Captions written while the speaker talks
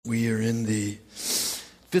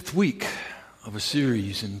Fifth week of a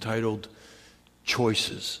series entitled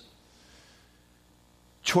Choices.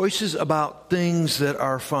 Choices about things that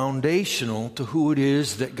are foundational to who it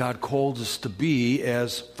is that God called us to be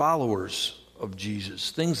as followers of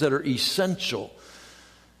Jesus. Things that are essential.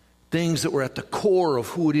 Things that were at the core of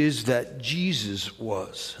who it is that Jesus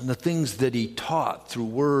was. And the things that he taught through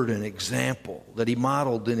word and example, that he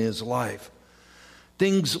modeled in his life.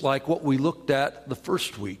 Things like what we looked at the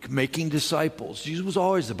first week, making disciples. Jesus was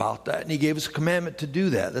always about that, and he gave us a commandment to do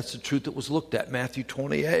that. That's the truth that was looked at, Matthew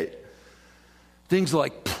 28. Things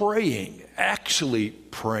like praying, actually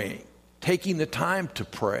praying, taking the time to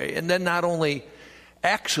pray, and then not only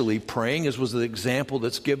actually praying, as was the example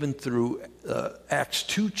that's given through Acts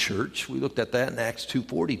 2 church. We looked at that in Acts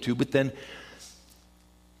 2:42, but then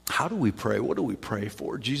how do we pray? What do we pray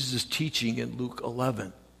for? Jesus is teaching in Luke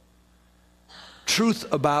 11.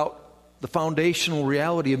 Truth about the foundational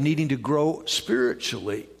reality of needing to grow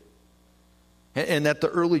spiritually. And that the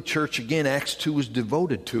early church, again, Acts 2 was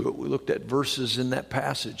devoted to it. We looked at verses in that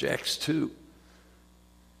passage, Acts 2.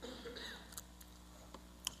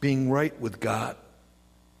 Being right with God.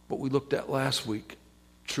 What we looked at last week.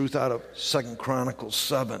 Truth out of 2 Chronicles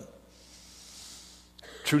 7.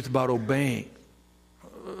 Truth about obeying.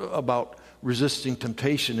 About resisting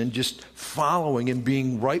temptation and just following and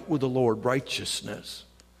being right with the Lord, righteousness.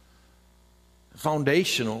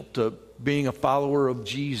 Foundational to being a follower of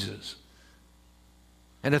Jesus.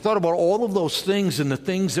 And I thought about all of those things and the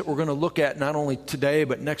things that we're going to look at not only today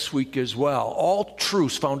but next week as well. All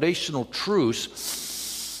truths, foundational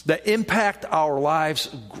truths that impact our lives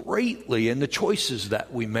greatly in the choices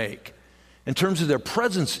that we make in terms of their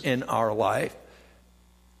presence in our life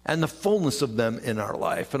and the fullness of them in our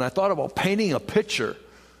life. And I thought about painting a picture.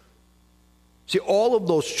 See, all of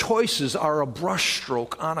those choices are a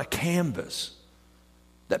brushstroke on a canvas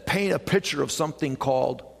that paint a picture of something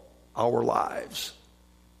called our lives.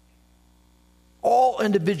 All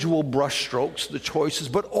individual brushstrokes, the choices,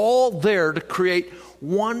 but all there to create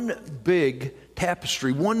one big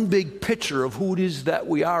tapestry, one big picture of who it is that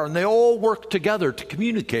we are. And they all work together to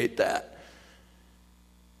communicate that.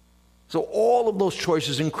 So all of those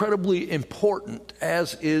choices incredibly important,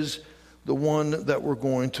 as is the one that we're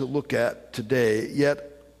going to look at today.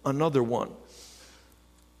 Yet another one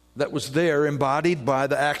that was there embodied by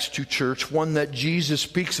the Acts 2 church, one that Jesus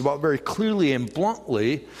speaks about very clearly and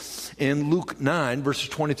bluntly in Luke 9, verses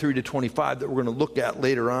 23 to 25, that we're going to look at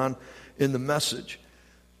later on in the message.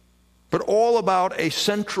 But all about a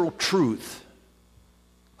central truth,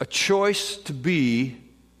 a choice to be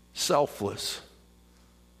selfless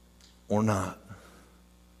or not.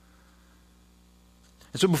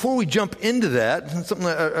 And so before we jump into that, something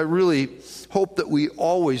that I really hope that we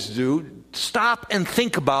always do, stop and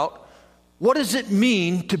think about, what does it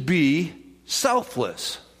mean to be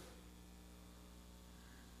selfless?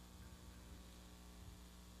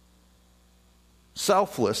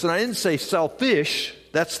 Selfless. And I didn't say selfish.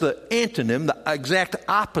 That's the antonym, the exact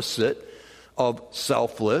opposite of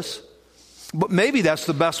selfless. But maybe that's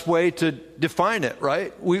the best way to define it,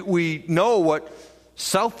 right? We know what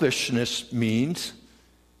selfishness means.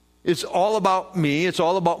 It's all about me. It's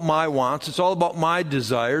all about my wants. It's all about my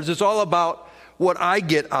desires. It's all about what I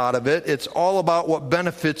get out of it. It's all about what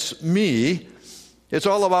benefits me. It's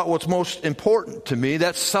all about what's most important to me.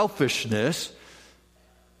 That's selfishness.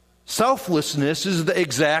 Selflessness is the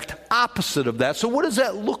exact opposite of that. So what does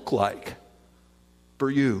that look like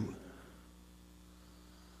for you?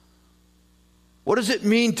 What does it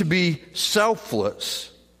mean to be selfless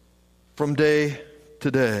from day to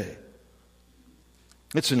day?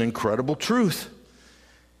 It's an incredible truth.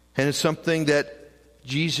 And it's something that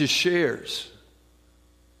Jesus shares.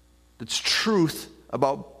 It's truth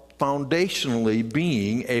about foundationally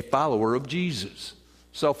being a follower of Jesus.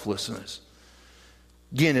 Selflessness.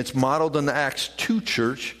 Again, it's modeled in the Acts 2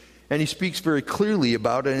 church, and he speaks very clearly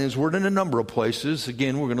about it in his word in a number of places.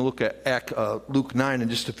 Again, we're going to look at Luke 9 in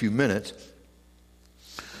just a few minutes.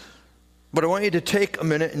 But I want you to take a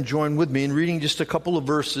minute and join with me in reading just a couple of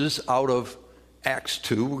verses out of Acts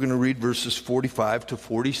 2. We're going to read verses 45 to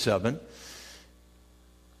 47.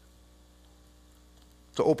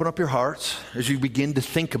 So open up your hearts as you begin to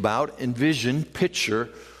think about, envision, picture,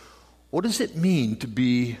 what does it mean to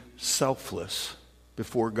be selfless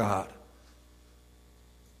before God?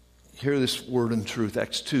 Hear this word and truth,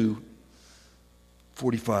 Acts 2,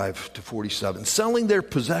 45 to 47. Selling their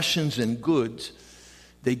possessions and goods,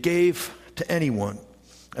 they gave to anyone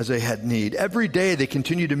as they had need. Every day they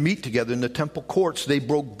continued to meet together in the temple courts. They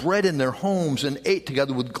broke bread in their homes and ate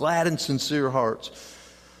together with glad and sincere hearts,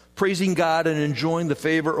 praising God and enjoying the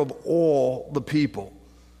favor of all the people.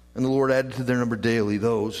 And the Lord added to their number daily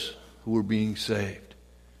those who were being saved.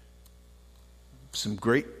 Some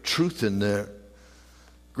great truth in there.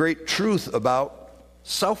 Great truth about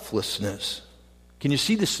selflessness. Can you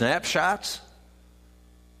see the snapshots?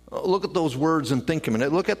 Look at those words and think a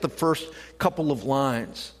minute. Look at the first couple of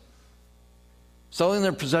lines. Selling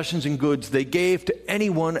their possessions and goods, they gave to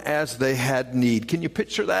anyone as they had need. Can you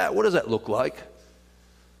picture that? What does that look like?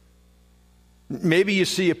 Maybe you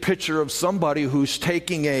see a picture of somebody who's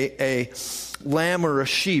taking a lamb or a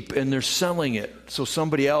sheep and they're selling it so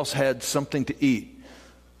somebody else had something to eat.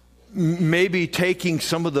 Maybe taking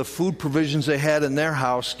some of the food provisions they had in their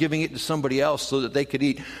house, giving it to somebody else so that they could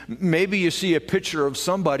eat. Maybe you see a picture of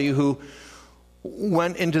somebody who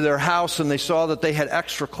went into their house and they saw that they had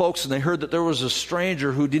extra cloaks and they heard that there was a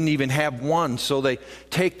stranger who didn't even have one, so they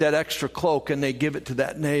take that extra cloak and they give it to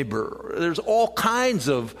that neighbor. There's all kinds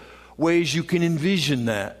of ways you can envision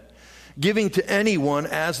that. Giving to anyone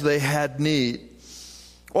as they had need.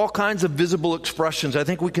 All kinds of visible expressions. I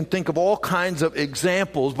think we can think of all kinds of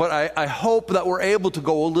examples, but I hope that we're able to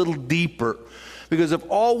go a little deeper. Because if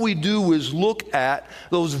all we do is look at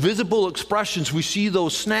those visible expressions, we see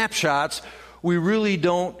those snapshots, we really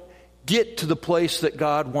don't get to the place that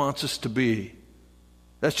God wants us to be.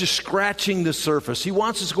 That's just scratching the surface. He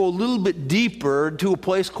wants us to go a little bit deeper to a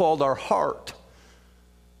place called our heart.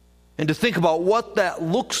 And to think about what that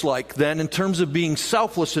looks like then in terms of being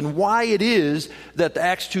selfless and why it is that the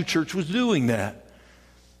Acts 2 church was doing that.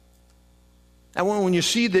 And when you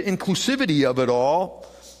see the inclusivity of it all,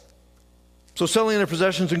 so selling their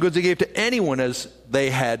possessions and goods they gave to anyone as they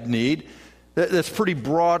had need, that's pretty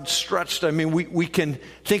broad stretched. I mean, we can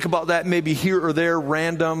think about that maybe here or there,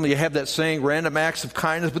 random. You have that saying, random acts of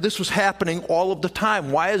kindness, but this was happening all of the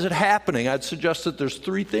time. Why is it happening? I'd suggest that there's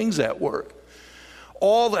three things at work.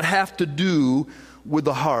 All that have to do with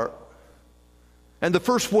the heart. And the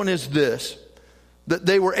first one is this, that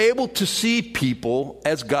they were able to see people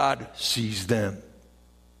as God sees them.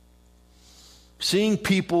 Seeing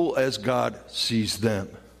people as God sees them.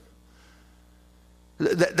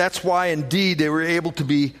 That's why indeed they were able to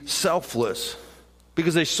be selfless,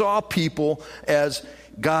 because they saw people as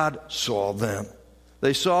God saw them.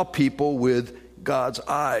 They saw people with God's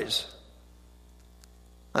eyes.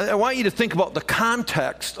 I want you to think about the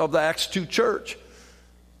context of the Acts 2 church.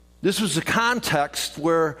 This was a context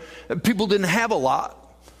where people didn't have a lot.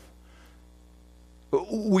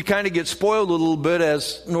 We kind of get spoiled a little bit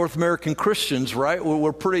as North American Christians, right?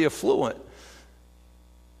 We're pretty affluent.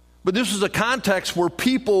 But this was a context where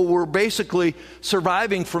people were basically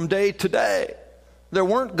surviving from day to day. There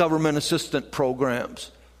weren't government assistance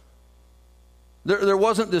programs. There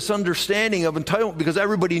wasn't this understanding of entitlement because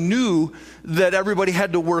everybody knew that everybody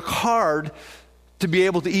had to work hard to be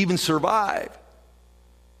able to even survive.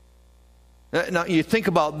 Now, you think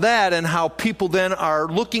about that and how people then are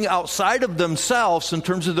looking outside of themselves in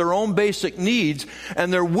terms of their own basic needs,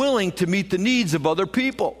 and they're willing to meet the needs of other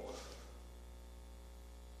people.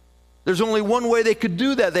 There's only one way they could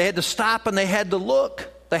do that. They had to stop and they had to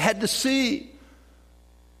look. They had to see.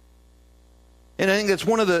 And I think that's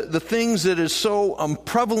one of the things that is so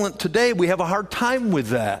prevalent today. We have a hard time with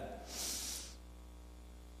that.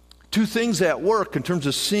 Two things at work in terms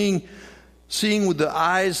of seeing with the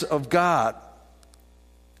eyes of God.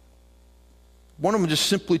 One of them just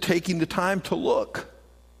simply taking the time to look.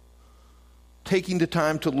 Taking the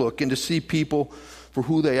time to look and to see people for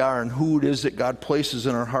who they are and who it is that God places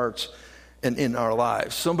in our hearts and in our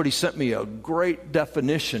lives. Somebody sent me a great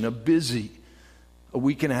definition of busy a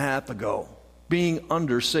week and a half ago. Being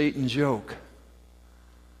under Satan's yoke.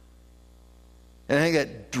 And I think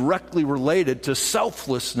that directly related to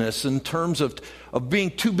selflessness in terms of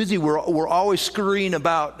being too busy. We're always scurrying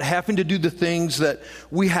about having to do the things that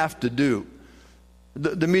we have to do.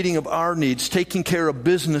 The meeting of our needs, taking care of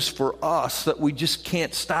business for us, that we just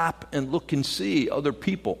can't stop and look and see other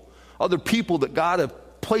people that God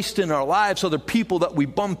have placed in our lives, other people that we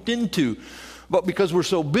bumped into. But because we're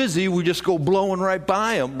so busy, we just go blowing right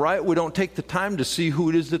by them, right? We don't take the time to see who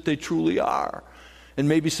it is that they truly are and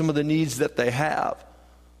maybe some of the needs that they have.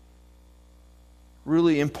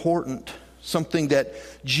 Really important. Something that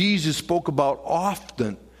Jesus spoke about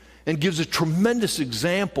often and gives a tremendous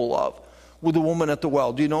example of with the woman at the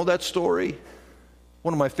well. Do you know that story?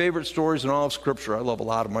 One of my favorite stories in all of Scripture. I love a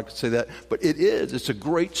lot of them, I could say that. But it's a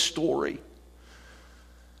great story.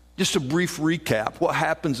 Just a brief recap. What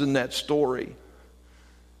happens in that story?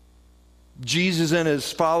 Jesus and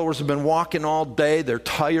his followers have been walking all day. They're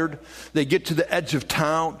tired. They get to the edge of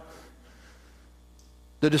town.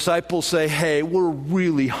 The disciples say, hey, we're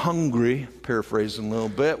really hungry. Paraphrasing a little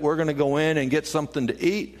bit. We're going to go in and get something to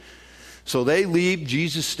eat. So they leave.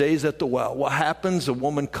 Jesus stays at the well. What happens? A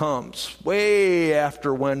woman comes way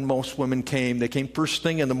after when most women came. They came first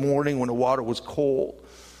thing in the morning when the water was cold.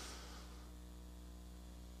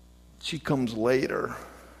 She comes later.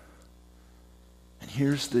 And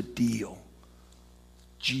here's the deal.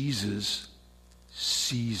 Jesus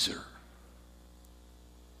sees her.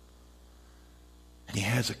 And he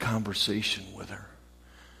has a conversation with her.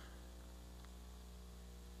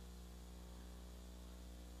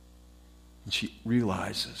 And she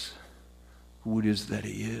realizes who it is that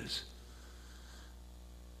he is.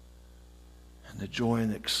 And the joy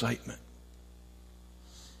and the excitement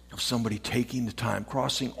of somebody taking the time,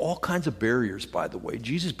 crossing all kinds of barriers, by the way.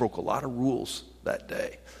 Jesus broke a lot of rules that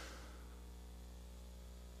day.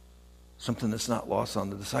 Something that's not lost on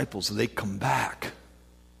the disciples. They come back.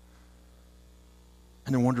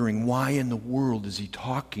 And they're wondering, why in the world is he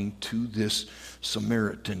talking to this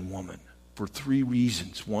Samaritan woman? For 3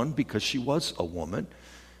 reasons. One, because she was a woman.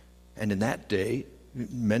 And in that day,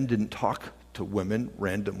 men didn't talk to women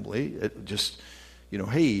randomly. It just,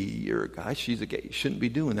 hey, you're a guy, she's a gay. You shouldn't be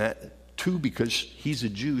doing that. 2, because he's a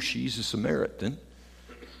Jew, she's a Samaritan.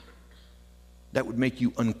 That would make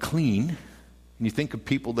you unclean. And you think of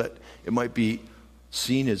people that it might be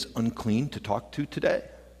seen as unclean to talk to today.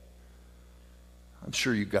 I'm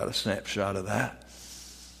sure you got a snapshot of that.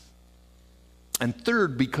 And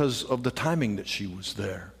 3rd, because of the timing that she was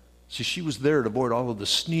there. See, she was there to avoid all of the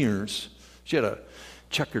sneers. She had a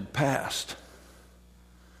checkered past.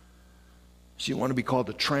 She didn't want to be called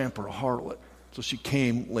a tramp or a harlot. So she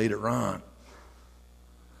came later on.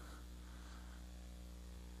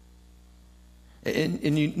 And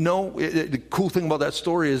the cool thing about that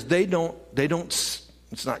story is they don't,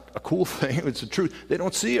 it's not a cool thing, it's the truth. They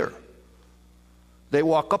don't see her. They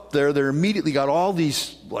walk up there, they're immediately got all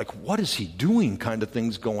these, what is he doing kind of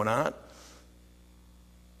things going on.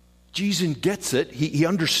 Jesus gets it. He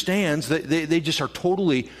understands that they just are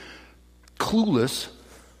totally clueless.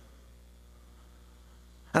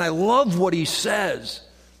 And I love what he says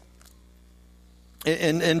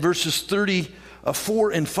in verses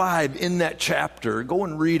 34 and 5 in that chapter. Go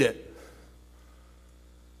and read it.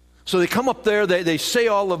 So they come up there, they say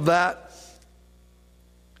all of that.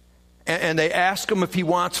 And they ask him if he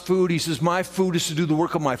wants food. He says, my food is to do the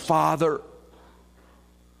work of my Father.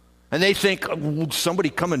 And they think, would somebody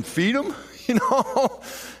come and feed him?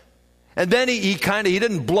 And then he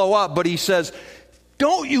didn't blow up, but he says,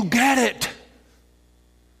 don't you get it?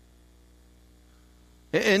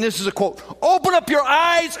 And this is a quote. Open up your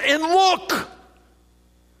eyes and look.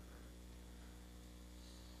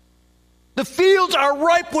 The fields are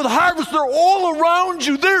ripe with harvest. They're all around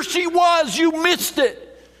you. There she was. You missed it.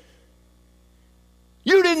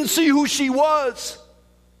 You didn't see who she was.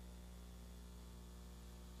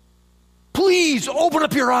 Please open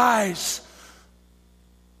up your eyes.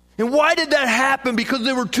 And why did that happen? Because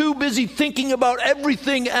they were too busy thinking about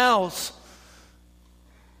everything else.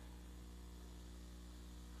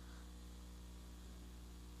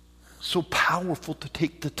 So powerful to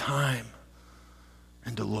take the time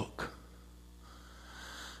and to look.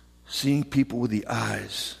 Seeing people with the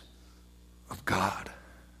eyes of God.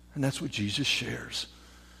 And that's what Jesus shares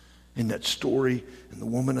in that story and the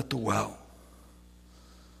woman at the well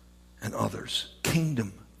and others.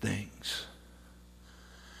 Kingdom things.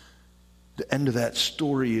 The end of that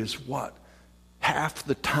story is what? Half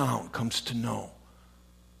the town comes to know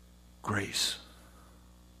grace.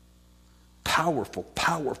 Powerful,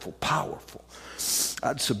 powerful, powerful.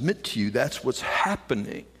 I'd submit to you that's what's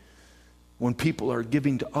happening when people are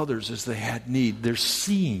giving to others as they had need. They're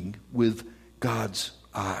seeing with God's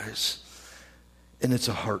eyes. And it's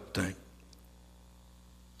a heart thing.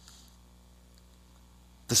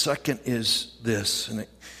 The second is this, and it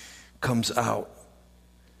comes out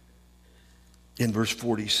in verse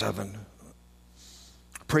 47.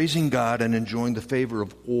 Praising God and enjoying the favor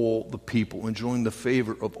of all the people. Enjoying the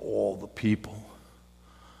favor of all the people.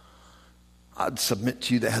 I'd submit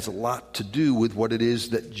to you that has a lot to do with what it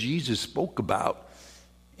is that Jesus spoke about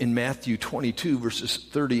in Matthew 22, verses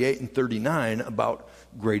 38 and 39 about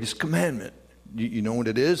greatest commandment. You know what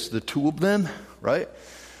it is? The 2 of them, right?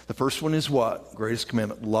 The first one is what? Greatest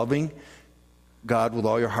commandment. Loving God with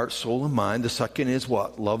all your heart, soul, and mind. The second is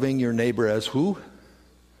what? Loving your neighbor as who?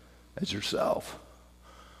 As yourself.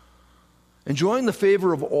 Enjoying the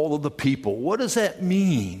favor of all of the people. What does that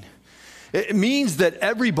mean? It means that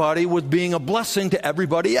everybody was being a blessing to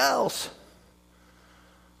everybody else.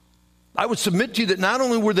 I would submit to you that not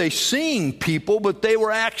only were they seeing people, but they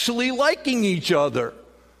were actually liking each other.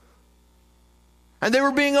 And they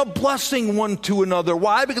were being a blessing one to another.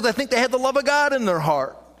 Why? Because I think they had the love of God in their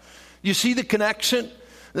heart. You see the connection?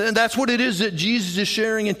 And that's what it is that Jesus is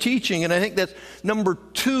sharing and teaching. And I think that's number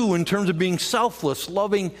 2 in terms of being selfless,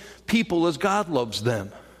 loving people as God loves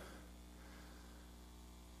them.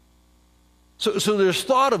 So there's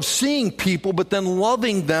thought of seeing people, but then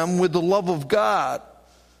loving them with the love of God.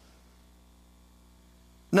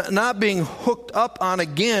 Not being hooked up on,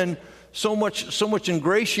 again, so much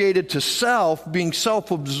ingratiated to self, being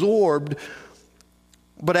self-absorbed,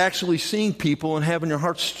 but actually seeing people and having your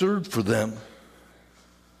heart stirred for them.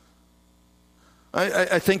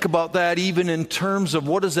 I think about that even in terms of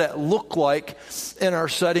what does that look like in our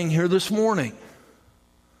setting here this morning.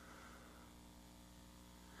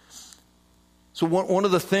 So one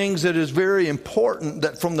of the things that is very important,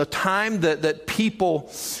 that from the time that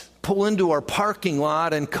people pull into our parking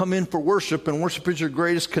lot and come in for worship, and worship is your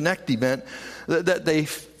greatest connect event, that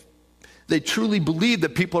they truly believe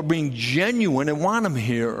that people are being genuine and want them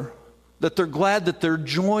here, that they're glad that they're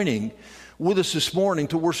joining with us this morning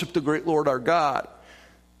to worship the great Lord our God.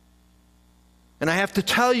 And I have to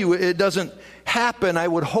tell you, it doesn't happen. I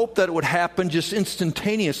would hope that it would happen just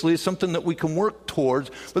instantaneously. It's something that we can work towards,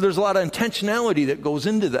 but there's a lot of intentionality that goes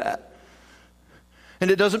into that. And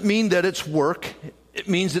it doesn't mean that it's work. It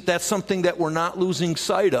means that that's something that we're not losing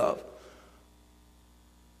sight of.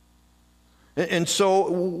 And so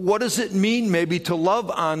what does it mean maybe to love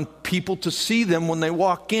on people, to see them when they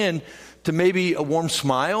walk in, to maybe a warm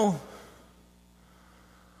smile,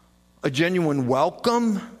 a genuine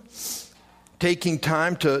welcome, taking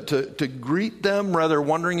time to greet them, rather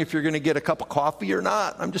wondering if you're going to get a cup of coffee or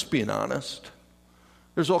not? I'm just being honest.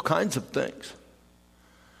 There's all kinds of things.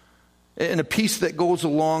 And a piece that goes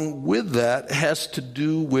along with that has to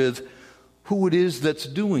do with who it is that's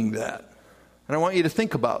doing that. And I want you to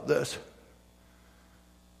think about this.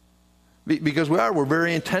 Because we're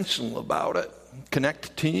very intentional about it.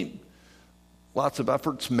 Connect team, lots of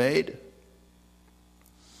efforts made.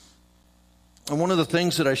 And one of the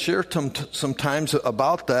things that I share sometimes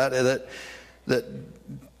about that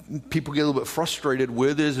people get a little bit frustrated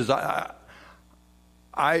with is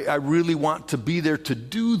I really want to be there to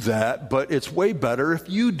do that, but it's way better if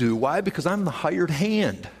you do. Why? Because I'm the hired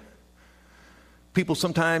hand. People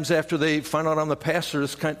sometimes, after they find out I'm the pastor,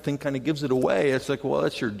 this kind of thing kind of gives it away. It's like, well,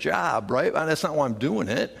 that's your job, right? And that's not why I'm doing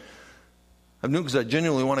it. I'm doing it because I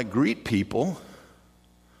genuinely want to greet people.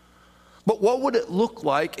 But what would it look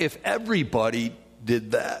like if everybody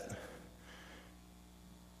did that?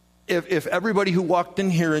 If everybody who walked in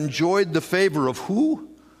here enjoyed the favor of who?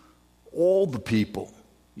 All the people.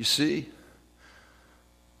 You see?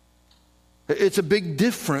 It's a big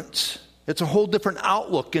difference. It's a whole different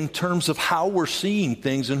outlook in terms of how we're seeing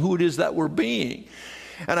things and who it is that we're being.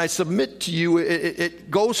 And I submit to you,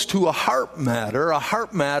 it goes to a heart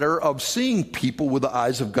matter of seeing people with the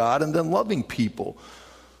eyes of God and then loving people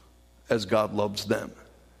as God loves them.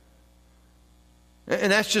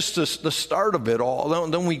 And that's just the start of it all.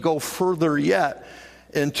 Then we go further yet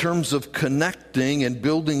in terms of connecting and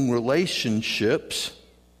building relationships.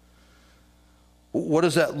 What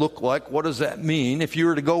does that look like? What does that mean? If you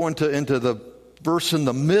were to go into the verse in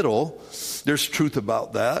the middle, there's truth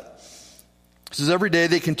about that. It says, every day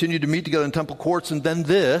they continued to meet together in temple courts, and then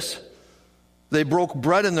this, they broke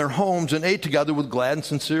bread in their homes and ate together with glad and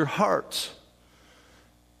sincere hearts.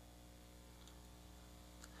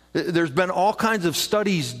 There's been all kinds of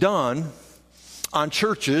studies done on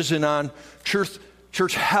churches and on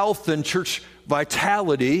church health and church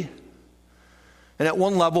vitality. And at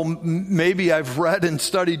one level, maybe I've read and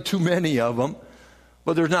studied too many of them,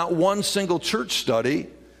 but there's not one single church study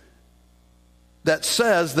that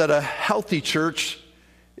says that a healthy church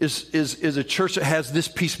is a church that has this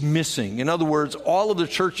piece missing. In other words, all of the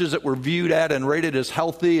churches that were viewed at and rated as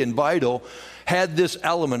healthy and vital had this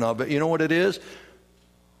element of it. You know what it is?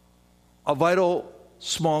 A vital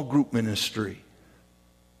small group ministry.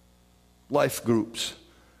 Life groups.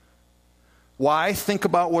 Why? Think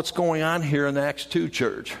about what's going on here in the Acts 2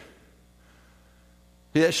 church.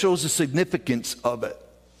 That shows the significance of it.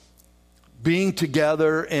 Being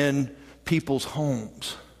together in people's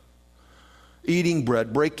homes. Eating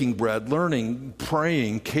bread, breaking bread, learning,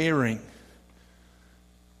 praying, caring.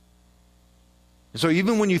 So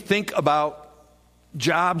even when you think about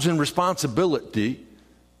jobs and responsibility,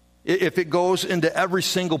 if it goes into every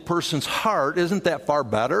single person's heart, isn't that far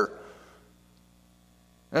better?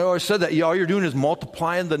 I always said that all you're doing is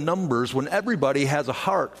multiplying the numbers when everybody has a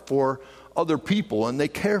heart for other people and they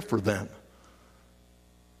care for them.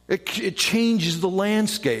 It changes the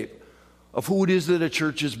landscape of who it is that a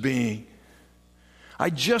church is being. I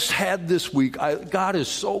just had this week, God is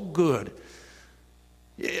so good,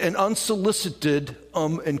 an unsolicited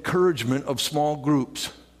encouragement of small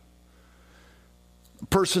groups. A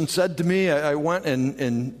person said to me, I went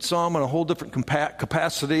and saw him in a whole different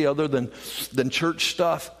capacity other than church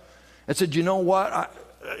stuff. I said, you know what?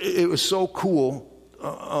 It was so cool,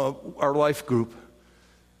 our life group.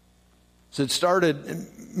 So it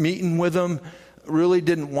started meeting with him, really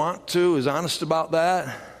didn't want to, was honest about that.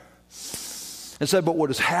 And said, but what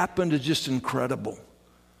has happened is just incredible.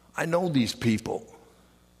 I know these people.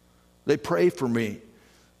 They pray for me.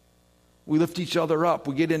 We lift each other up.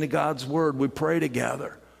 We get into God's word. We pray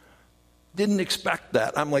together. Didn't expect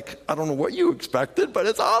that. I'm like, I don't know what you expected, but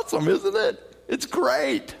it's awesome, isn't it? It's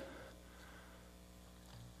great.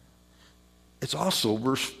 It's also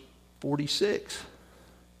verse 46.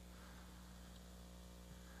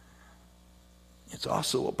 It's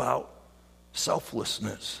also about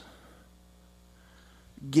selflessness.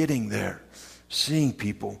 Getting there, seeing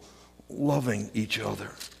people, loving each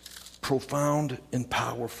other. Profound and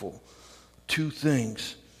powerful. Two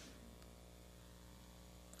things.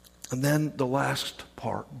 And then the last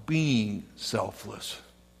part, being selfless.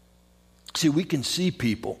 See, we can see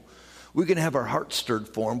people. We can have our hearts stirred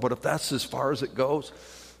for them, but if that's as far as it goes,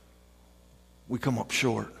 we come up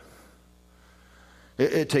short.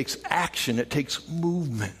 It takes action. It takes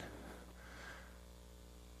movement.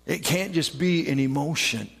 It can't just be an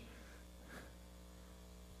emotion.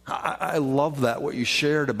 I love that, what you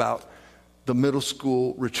shared about the middle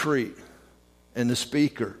school retreat and the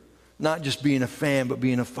speaker. Not just being a fan, but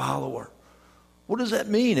being a follower. What does that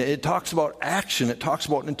mean? It talks about action. It talks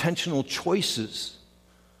about intentional choices.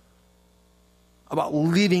 About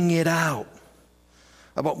living it out.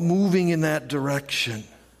 About moving in that direction.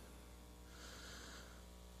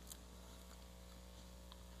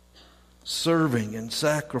 Serving and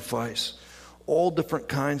sacrifice. All different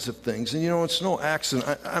kinds of things. And you know, it's no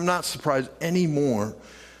accident. I'm not surprised anymore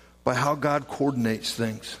by how God coordinates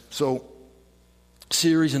things. So,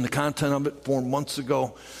 series and the content of it 4 months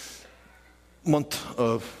ago.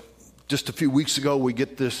 Just a few weeks ago, we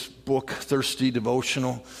get this book, Thirsty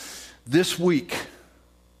Devotional. This week,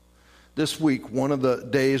 one of the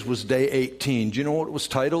days was day 18. Do you know what it was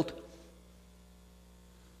titled?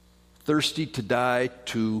 Thirsty to Die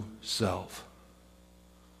to Self.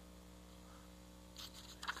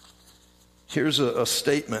 Here's a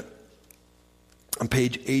statement on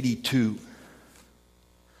page 82.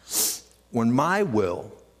 When my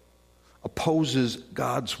will opposes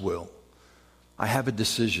God's will, I have a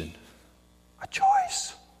decision, a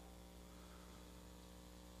choice.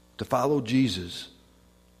 To follow Jesus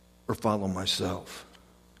or follow myself.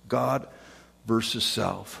 God versus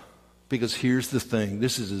self. Because here's the thing.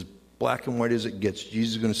 This is as black and white as it gets.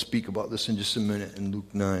 Jesus is going to speak about this in just a minute in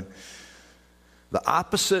Luke 9. The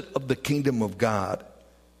opposite of the kingdom of God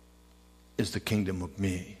is the kingdom of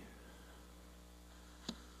me.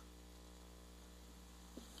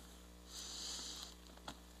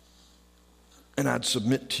 And I'd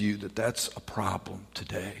submit to you that that's a problem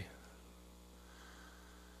today.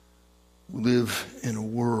 We live in a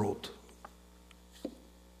world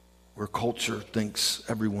where culture thinks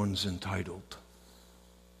everyone's entitled.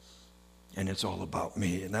 And it's all about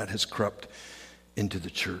me. And that has crept into the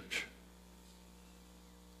church.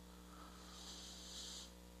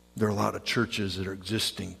 There are a lot of churches that are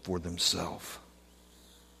existing for themselves.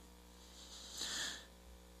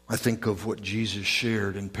 I think of what Jesus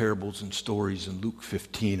shared in parables and stories in Luke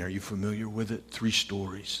 15. Are you familiar with it? 3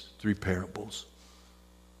 stories, 3 parables.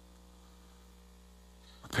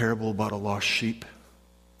 A parable about a lost sheep,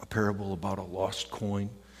 a parable about a lost coin,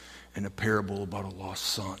 and a parable about a lost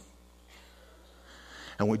son.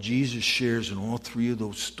 And what Jesus shares in all 3 of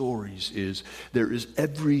those stories is there is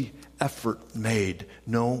every effort made,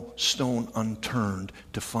 no stone unturned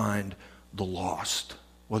to find the lost.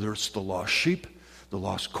 Whether it's the lost sheep, the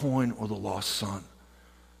lost coin, or the lost son.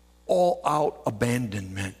 All out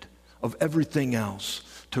abandonment of everything else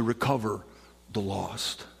to recover the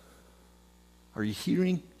lost. Are you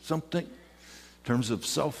hearing something in terms of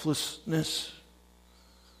selflessness?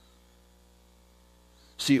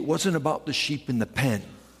 See, it wasn't about the sheep in the pen.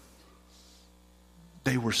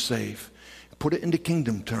 They were safe. Put it into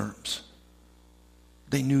kingdom terms.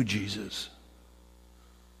 They knew Jesus.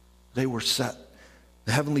 They were set.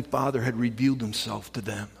 The Heavenly Father had revealed himself to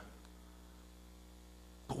them.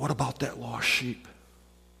 But what about that lost sheep?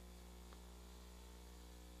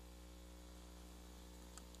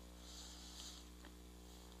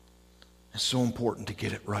 It's so important to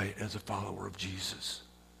get it right as a follower of Jesus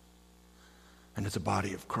and as a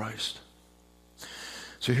body of Christ.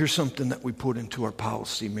 So here's something that we put into our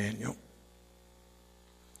policy manual.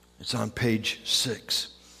 It's on page 6.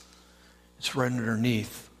 It's right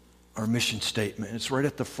underneath our mission statement. It's right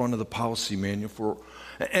at the front of the policy manual for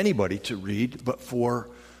anybody to read, but for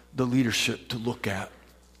the leadership to look at.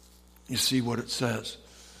 You see what it says.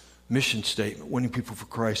 Mission statement, winning people for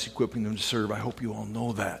Christ, equipping them to serve. I hope you all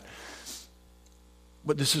know that.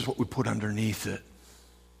 But this is what we put underneath it.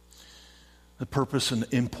 The purpose and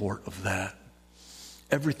the import of that.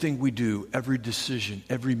 Everything we do, every decision,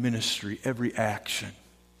 every ministry, every action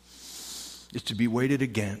is to be weighted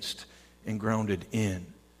against and grounded in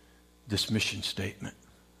this mission statement.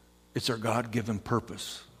 It's our God-given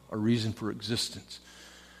purpose, our reason for existence.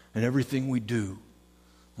 And everything we do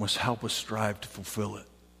must help us strive to fulfill it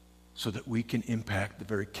so that we can impact the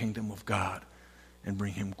very kingdom of God and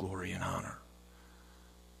bring him glory and honor.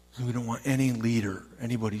 And we don't want any leader,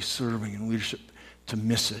 anybody serving in leadership, to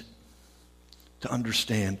miss it, to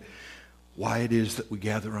understand why it is that we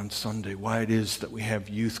gather on Sunday, why it is that we have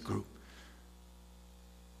youth group,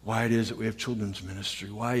 why it is that we have children's ministry,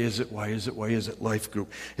 why is it life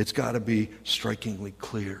group. It's got to be strikingly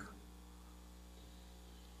clear.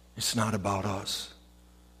 It's not about us.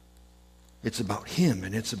 It's about him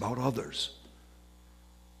and it's about others.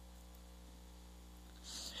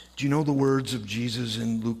 Do you know the words of Jesus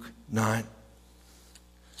in Luke 9?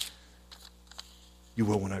 You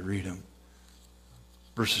will when I read them.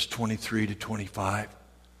 Verses 23 to 25.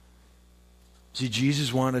 See,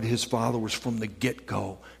 Jesus wanted his followers from the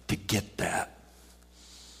get-go to get that.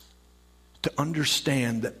 To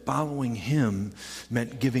understand that following him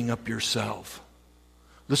meant giving up yourself.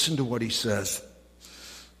 Listen to what he says.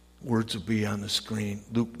 Words will be on the screen.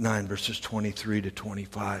 Luke 9, verses 23 to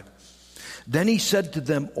 25. Then he said to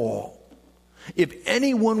them all, if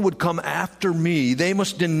anyone would come after me, they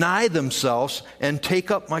must deny themselves and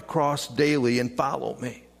take up my cross daily and follow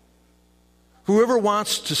me. Whoever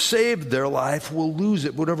wants to save their life will lose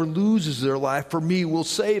it. Whoever loses their life for me will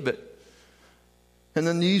save it. And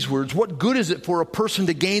then these words, what good is it for a person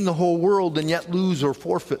to gain the whole world and yet lose or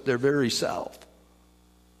forfeit their very self?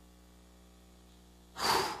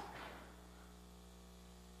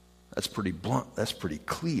 That's pretty blunt. That's pretty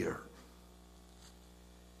clear.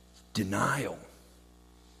 Denial.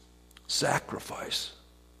 Sacrifice.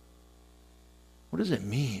 What does it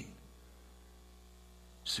mean?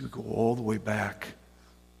 See, we go all the way back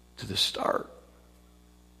to the start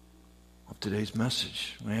of today's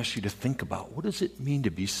message. I ask you to think about, what does it mean to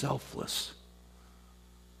be selfless?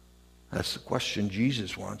 That's the question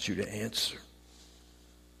Jesus wants you to answer.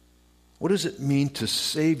 What does it mean to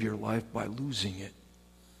save your life by losing it?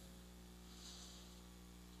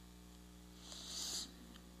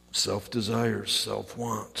 Self-desires,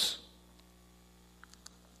 self-wants.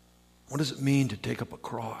 What does it mean to take up a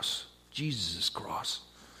cross? Jesus' cross.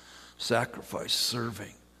 Sacrifice,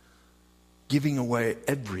 serving, giving away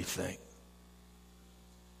everything.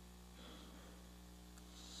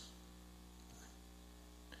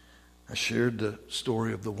 I shared the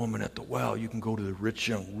story of the woman at the well. You can go to the rich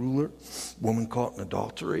young ruler, woman caught in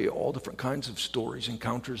adultery, all different kinds of stories,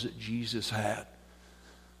 encounters that Jesus had.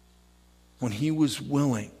 When he was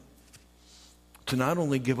willing to not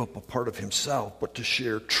only give up a part of himself, but to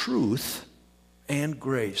share truth and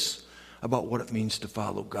grace about what it means to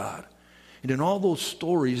follow God. And in all those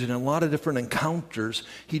stories and in a lot of different encounters,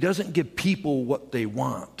 he doesn't give people what they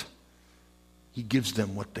want. He gives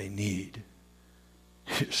them what they need.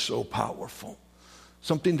 It's so powerful.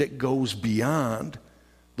 Something that goes beyond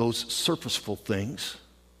those surfaceful things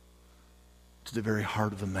to the very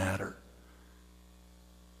heart of the matter.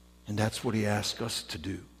 And that's what he asks us to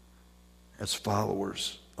do as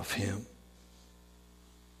followers of him.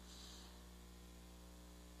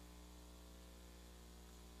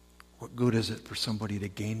 What good is it for somebody to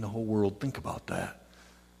gain the whole world? Think about that.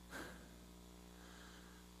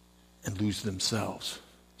 And lose themselves.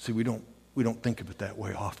 See, we don't think of it that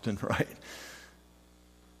way often, right?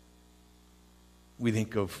 We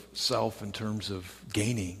think of self in terms of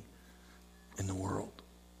gaining in the world.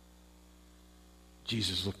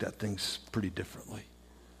 Jesus looked at things pretty differently.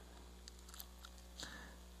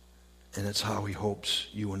 And it's how he hopes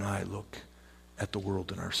you and I look at the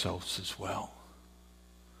world and ourselves as well.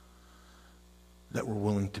 That we're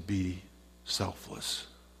willing to be selfless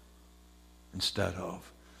instead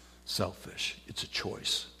of selfish. It's a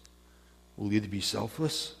choice. We'll either be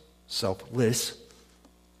selfless,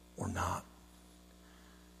 or not.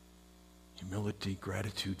 Humility,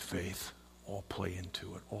 gratitude, faith, all play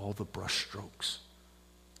into it. All the brushstrokes.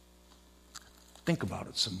 Think about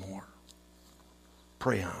it some more.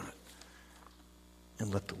 Pray on it.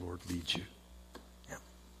 And let the Lord lead you. Yeah,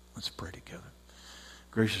 let's pray together.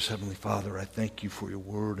 Gracious Heavenly Father, I thank you for your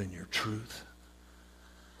word and your truth.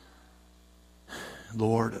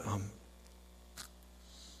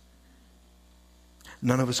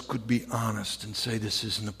 none of us could be honest and say this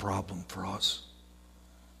isn't a problem for us.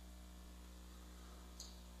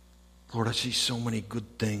 Lord, I see so many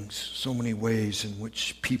good things, so many ways in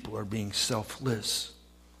which people are being selfless.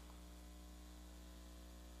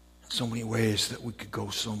 So many ways that we could go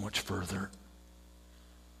so much further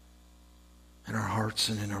in our hearts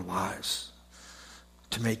and in our lives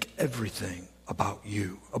to make everything about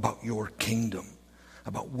you, about your kingdom,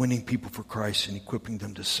 about winning people for Christ and equipping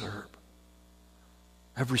them to serve.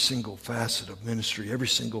 Every single facet of ministry, every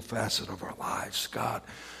single facet of our lives, God,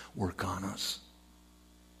 work on us.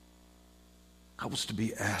 Help us to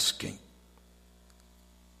be asking.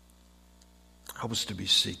 Help us to be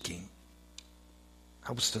seeking.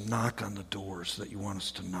 Help us to knock on the doors that you want us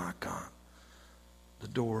to knock on. The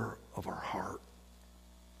door of our heart.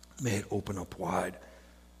 May it open up wide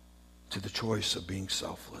to the choice of being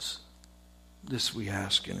selfless. This we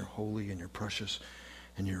ask in your holy and your precious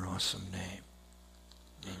and your awesome name.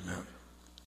 Amen.